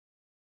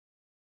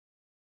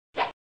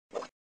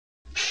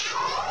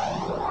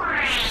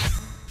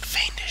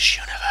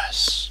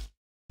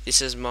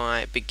This is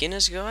my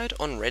beginner's guide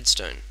on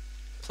Redstone.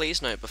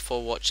 Please note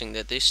before watching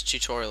that this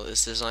tutorial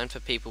is designed for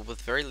people with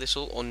very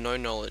little or no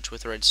knowledge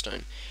with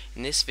Redstone.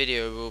 In this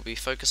video we will be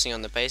focusing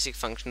on the basic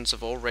functions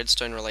of all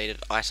Redstone related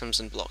items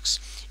and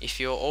blocks. If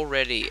you're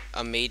already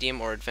a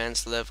medium or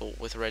advanced level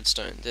with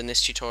Redstone, then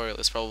this tutorial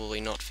is probably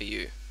not for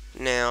you.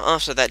 Now,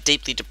 after that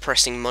deeply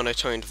depressing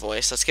monotoned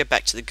voice, let's get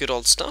back to the good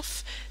old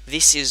stuff.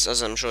 This is,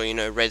 as I'm sure you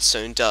know,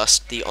 Redstone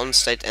Dust, the on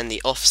state and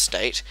the off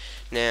state.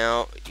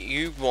 Now,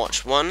 you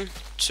watch 1,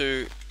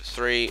 2,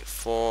 3,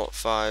 4,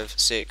 5,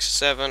 6,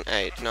 7,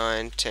 8,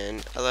 9,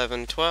 10,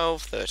 11,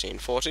 12, 13,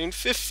 14,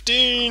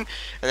 15, and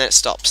then it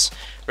stops.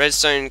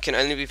 Redstone can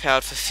only be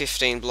powered for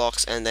 15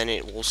 blocks and then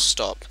it will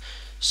stop.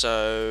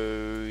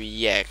 So,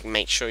 yeah,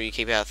 make sure you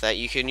keep out of that.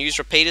 You can use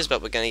repeaters,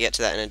 but we're going to get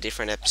to that in a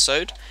different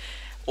episode.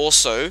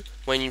 Also,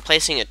 when you're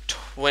placing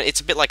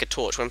it's a bit like a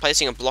torch. When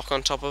placing a block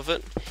on top of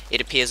it,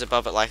 it appears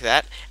above it like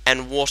that,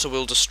 and water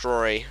will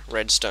destroy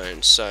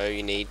redstone, so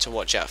you need to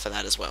watch out for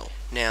that as well.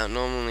 Now,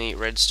 normally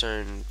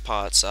redstone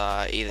parts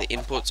are either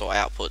inputs or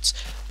outputs,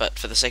 but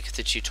for the sake of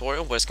the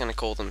tutorial, we're just going to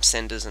call them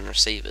senders and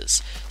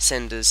receivers.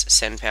 Senders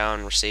send power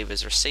and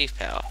receivers receive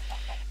power.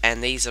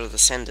 And these are the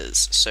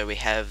senders. So we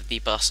have the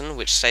button,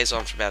 which stays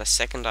on for about a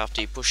second after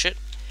you push it,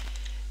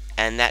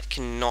 and that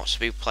cannot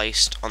be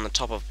placed on the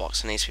top of the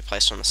box, it needs to be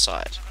placed on the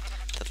side.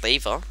 The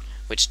lever,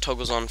 which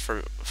toggles on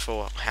for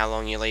how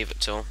long you leave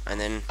it till, and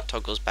then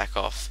toggles back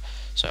off.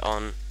 So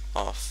on,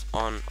 off,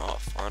 on,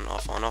 off, on,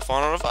 off, on, off,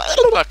 on, off.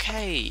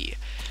 Okay,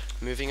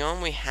 moving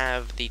on, we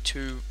have the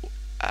two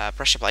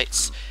pressure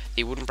plates,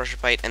 the wooden pressure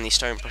plate and the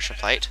stone pressure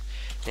plate.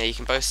 Now you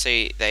can both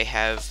see they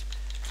have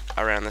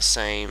around the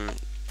same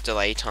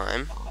delay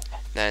time,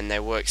 and they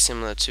work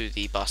similar to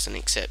the button,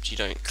 except you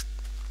don't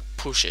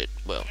push it,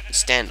 well,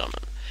 stand on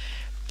it.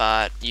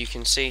 But you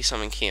can see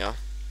something here.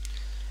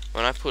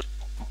 When I put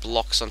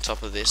blocks on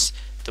top of this,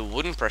 the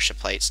wooden pressure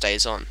plate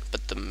stays on,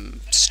 but the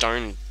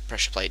stone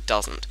pressure plate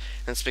doesn't.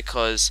 And it's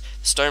because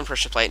the stone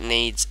pressure plate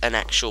needs an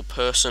actual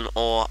person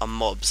or a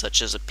mob,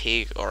 such as a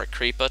pig or a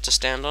creeper, to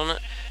stand on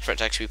it for it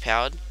to actually be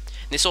powered.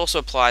 This also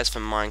applies for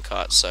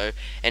minecarts, so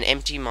an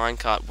empty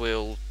minecart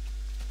will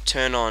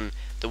turn on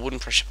the wooden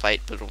pressure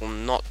plate, but it will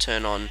not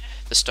turn on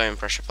the stone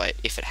pressure plate.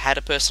 If it had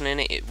a person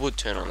in it, it would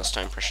turn on the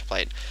stone pressure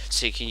plate.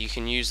 So you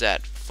can use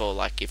that for,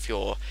 like, if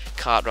your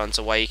cart runs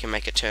away, you can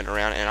make it turn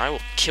around, and I will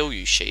kill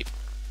you, sheep.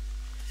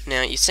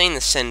 Now, you've seen the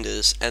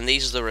senders, and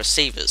these are the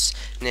receivers.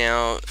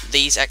 Now,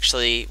 these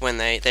actually, when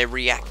they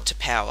react to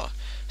power.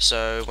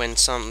 So when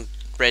some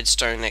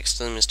redstone next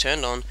to them is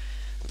turned on,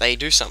 they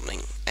do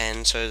something.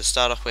 And so to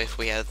start off with,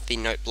 we have the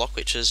note block,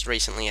 which is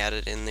recently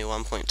added in the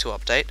 1.2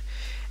 update.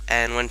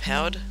 And when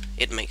powered,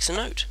 it makes a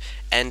note.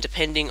 And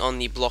depending on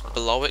the block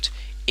below it,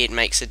 it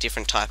makes a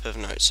different type of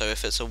note. So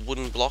if it's a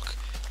wooden block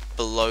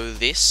below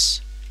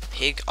this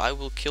pig, I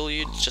will kill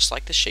you just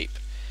like the sheep.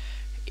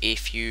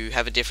 If you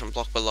have a different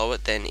block below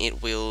it, then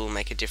it will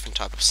make a different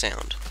type of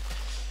sound.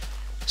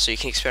 So you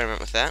can experiment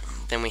with that.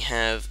 Then we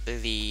have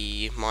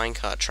the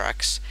minecart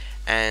tracks,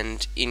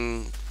 and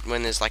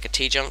when there's like a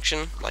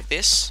T-junction like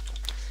this,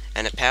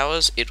 and it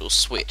powers, it will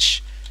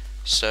switch.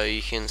 So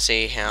you can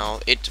see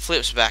how it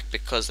flips back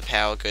because the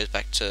power goes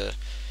back to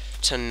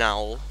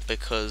null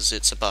because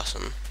it's a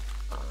button.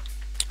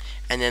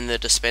 And then the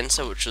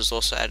dispenser, which was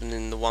also added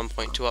in the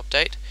 1.2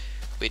 update,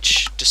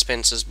 which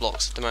dispenses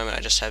blocks. At the moment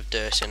I just have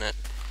dirt in it,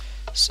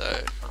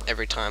 so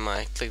every time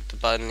I click the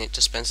button it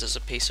dispenses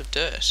a piece of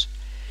dirt.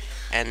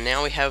 And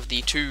now we have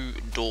the two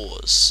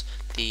doors,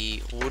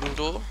 the wooden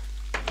door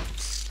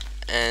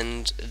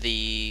and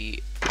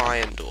the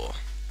iron door.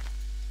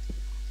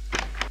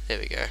 There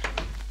we go.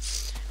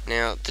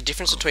 Now, the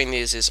difference between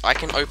these is I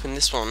can open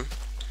this one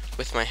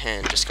with my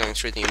hand, just going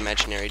through the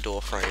imaginary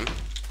door frame,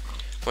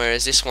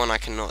 whereas this one I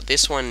cannot.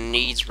 This one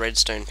needs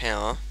redstone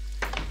power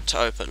to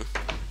open,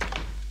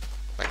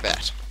 like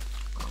that.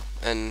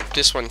 And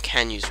this one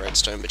can use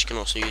redstone, but you can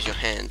also use your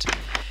hand.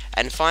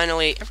 And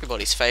finally,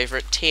 everybody's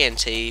favourite,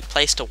 TNT,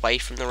 placed away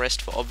from the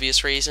rest for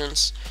obvious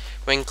reasons.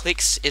 When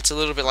clicks, it's a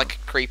little bit like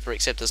a creeper,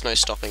 except there's no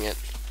stopping it.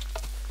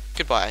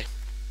 Goodbye.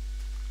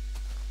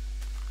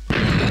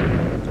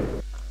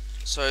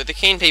 So the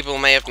keen people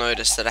may have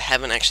noticed that I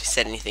haven't actually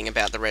said anything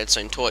about the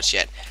redstone torch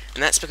yet,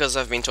 and that's because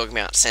I've been talking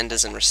about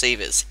senders and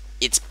receivers.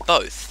 It's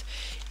both.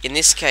 In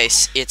this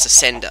case, it's a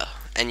sender,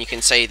 and you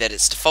can see that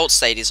its default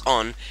state is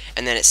on,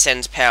 and then it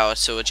sends power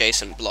to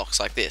adjacent blocks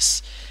like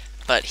this.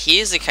 But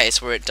here's a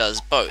case where it does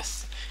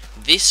both.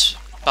 This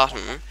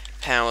button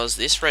powers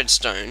this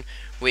redstone,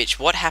 which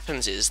what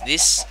happens is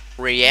this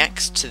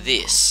reacts to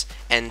this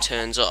and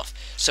turns off.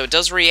 So it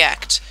does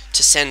react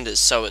to senders,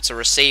 so it's a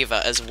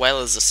receiver as well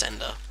as a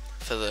sender.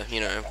 For the,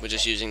 we're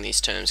just using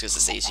these terms because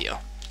it's easier.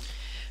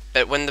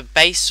 But when the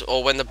base,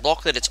 or when the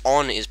block that it's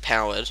on is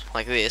powered,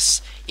 like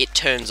this, it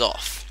turns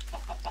off.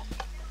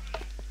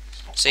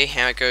 See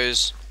how it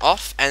goes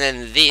off, and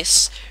then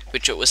this,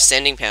 which it was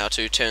sending power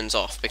to, turns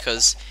off,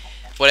 because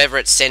whatever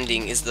it's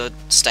sending is the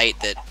state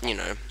that,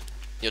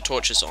 your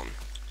torch is on.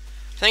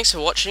 Thanks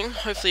for watching.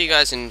 Hopefully you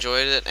guys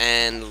enjoyed it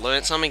and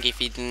learned something. If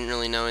you didn't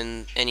really know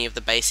any of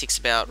the basics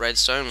about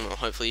Redstone, well,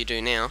 hopefully you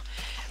do now.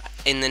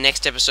 In the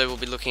next episode we'll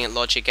be looking at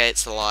logic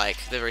gates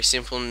like the very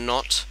simple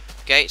NOT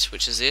gate,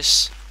 which is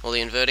this, or the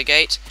inverter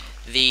gate,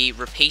 the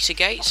repeater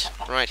gate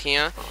right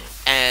here,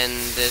 and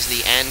there's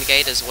the AND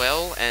gate as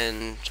well,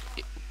 and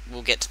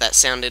we'll get to that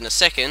sound in a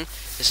second.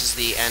 This is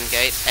the AND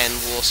gate, and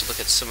we'll also look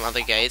at some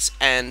other gates,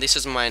 and this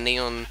is my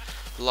neon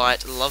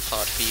light love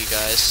heart for you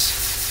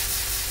guys.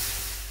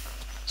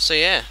 So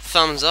yeah,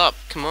 thumbs up,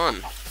 come on.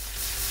 Like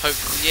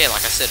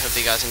I said, hope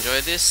you guys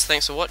enjoyed this.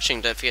 Thanks for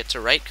watching. Don't forget to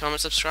rate,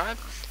 comment, subscribe,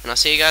 and I'll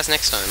see you guys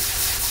next time.